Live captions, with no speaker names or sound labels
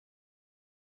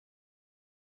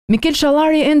Mikel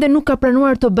Shallari ende nuk ka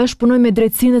pranuar të bashkëpunojë me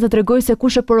drejtsinë dhe të tregojë se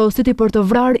kush e porositi për të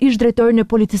vrarë ish-drejtorin e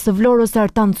policisë së Vlorës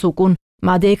Artan Cukun.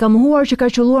 Madje i ka mohuar që ka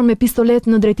qelluar me pistolet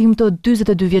në drejtim të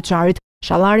 42 vjeçarit.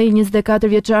 Shallari,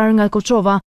 24 vjeçar nga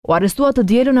Koçova, u arrestua të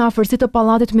dielën në afërsitë të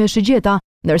pallatit me shigjeta,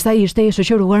 ndërsa ishte i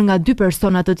shoqëruar nga 2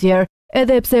 persona të tjerë.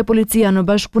 Edhe pse policia në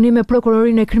bashkëpunim me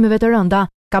prokurorinë e krimeve të rënda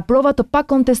ka prova të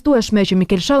pakontestueshme që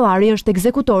Mikel Shallari është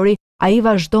ekzekutori, ai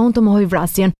vazhdon të mohojë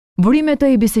vrasjen. Burimet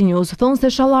e ABC News thonë se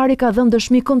Shallari ka dhënë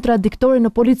dëshmi kontradiktore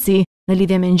në polici në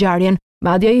lidhje me ngjarjen.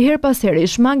 Madje ai her pas here i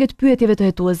shmanget pyetjeve të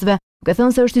hetuesve, duke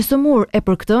thënë se është i sëmur e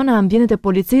për këtë në ambientet e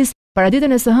policisë,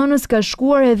 paraditën e së hënës ka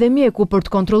shkuar edhe mjeku për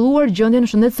të kontrolluar gjendjen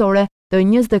shëndetësore të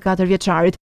 24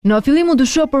 vjeçarit. Në fillim u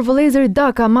dyshua për vëllezërit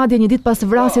Daka, madje një ditë pas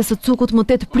vrasjes së Cukut më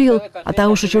 8 prill, ata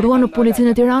u shoqëruan në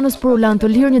policinë e Tiranës por u lanë të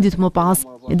lirë një ditë më pas.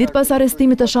 Një ditë pas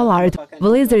arrestimit të Shallarit,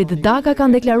 vëllezërit Daka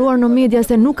kanë deklaruar në media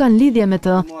se nuk kanë lidhje me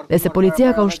të dhe se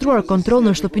policia ka ushtruar kontroll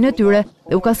në shtëpinë e tyre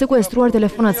dhe u ka sekuestruar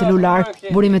telefonat celular.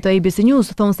 Burimet e ABC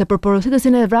News thonë se për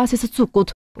porositësin e vrasjes së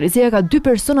Cukut, policia ka 2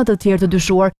 persona të tjerë të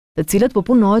dyshuar, të cilët po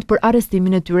punohet për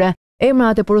arrestimin e tyre.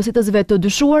 Emrat e porositësve të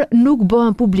dyshuar nuk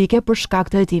bëhen publike për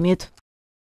shkak të hetimit.